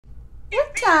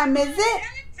What time is it?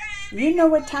 You know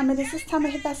what time it is. It's time to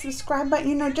hit that subscribe button.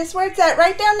 You know just where it's at.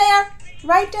 Right down there.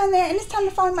 Right down there. And it's time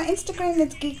to follow my Instagram.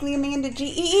 It's Geekly Amanda.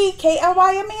 Geekly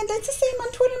Amanda. It's the same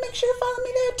on Twitter. Make sure to follow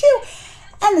me there too.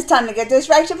 And it's time to get this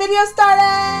reaction video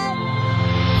started.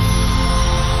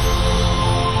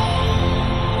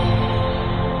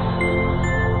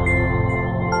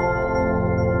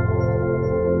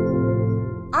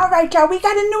 Alright, y'all, we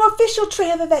got a new official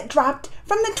trailer that dropped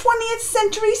from the 20th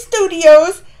Century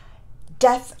Studios.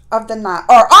 Death of the Nile.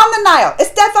 Or on the Nile.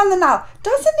 It's Death on the Nile.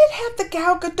 Doesn't it have the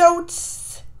Gal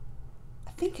Gadots?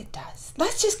 I think it does.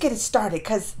 Let's just get it started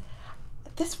because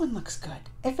this one looks good.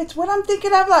 If it's what I'm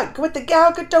thinking of, like with the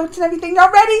Gal Gadots and everything.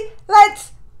 Y'all ready?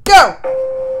 Let's go.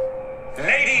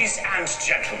 Ladies and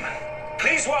gentlemen,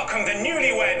 please welcome the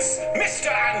newlyweds, Mr.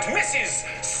 and Mrs.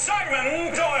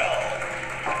 Simon Doyle.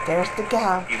 There's the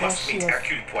gal. You must meet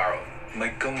Hercule Poirot. My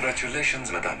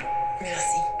congratulations, madame.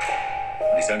 Merci.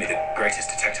 He's only the greatest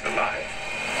detective alive.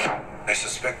 I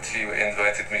suspect you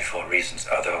invited me for reasons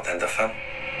other than the fun.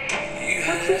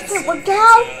 What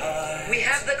gal? We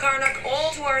have the Karnak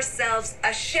all to ourselves,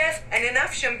 a chef and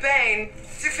enough champagne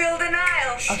to fill the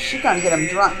Nile. Oh, she gonna get him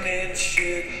drunk.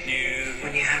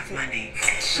 When you have money,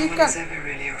 She no one got. is ever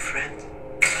really your friend.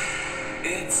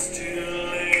 Is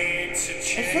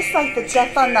this like the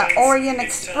Death on the Orient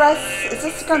Express? Is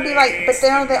this gonna be like, but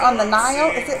they're on the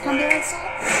Nile? Is it gonna be like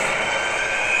that?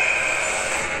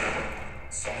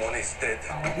 Someone is dead.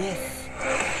 Oh, it is.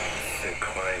 The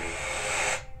crime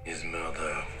is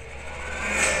murder.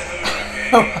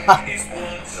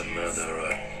 The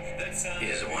murderer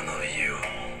is one of you.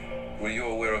 Were you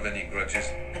aware of any grudges?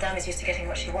 Madame is used to getting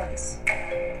what she wants.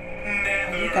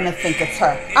 You're gonna think it's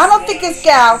her. I don't think it's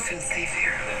gal. I don't feel safe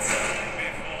here.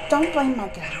 Don't blame my I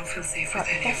gal. don't feel safe with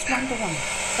any of That's them. Wonder Woman.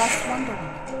 That's Wonder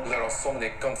Woman. There are so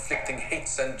many conflicting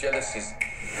hates and jealousies.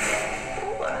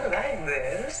 Oh, I like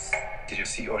this. Did you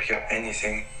see or hear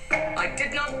anything? I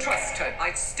did not trust her.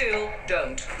 I still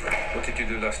don't. What did you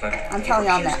do last night? I'm telling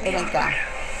you on that. It ain't gal.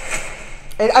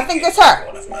 I think it's her.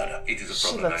 One of murder. It is a She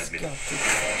problem I looks admit. guilty.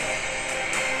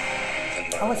 The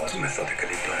murder Oh, it's was cute.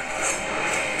 methodically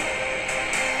planned.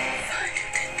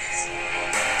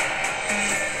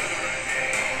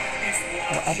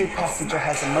 Well, every passenger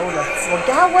has a motive. Well,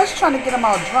 gal was trying to get them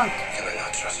all drunk. Can I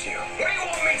not trust you? What do you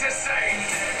want me to say?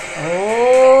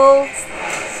 Oh.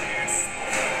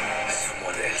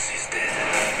 Someone else is dead.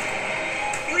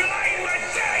 Rely in my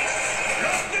face!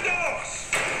 Lock the doors!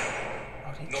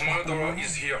 Oh, they The trapped them murderer all.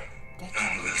 is here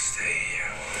and will stay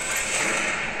here.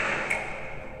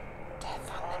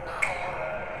 Death on the Nile.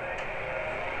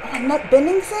 Oh, Annette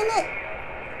Benning's in it.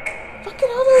 Look at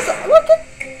all those. Look at.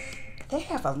 They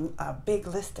have a big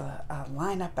list of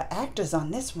lineup of actors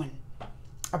on this one.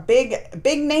 A big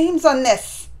names on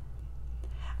this.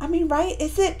 I mean, right?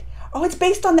 Is it? Oh, it's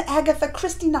based on the Agatha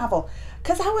Christie novel.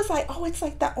 Cause I was like, oh, it's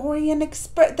like the Orient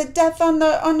Express, the death on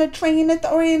the train at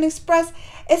the Orient Express.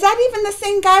 Is that even the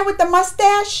same guy with the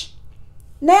mustache?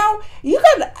 Now you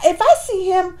got. If I see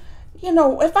him, you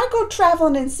know, if I go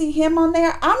traveling and see him on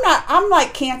there, I'm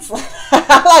like canceling.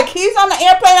 Like he's on the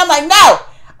airplane. I'm like, no.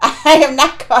 I am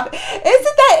not caught. Is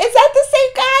that the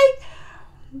same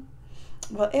guy?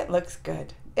 Well, it looks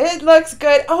good. It looks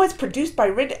good. Oh, it's produced by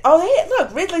Ridley. Oh, hey,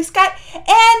 look, Ridley Scott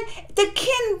and the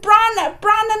Ken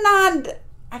Branagh.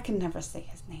 I can never say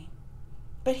his name,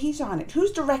 but he's on it.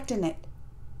 Who's directing it?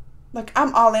 Look,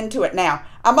 I'm all into it now.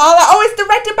 Oh, it's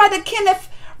directed by the Kenneth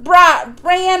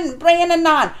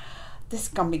Branagh. This is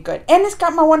gonna be good. And it's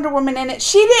got my Wonder Woman in it.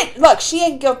 She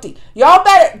ain't guilty. Y'all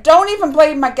better don't even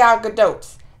blame my Gal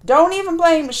Gadots. Don't even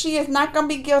blame her. She is not gonna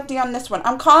be guilty on this one.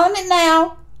 I'm calling it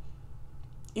now.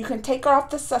 You can take her off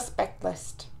the suspect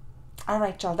list. All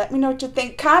right, y'all. Let me know what you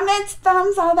think. Comments,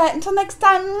 thumbs, all that. Until next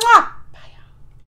time. Mwah!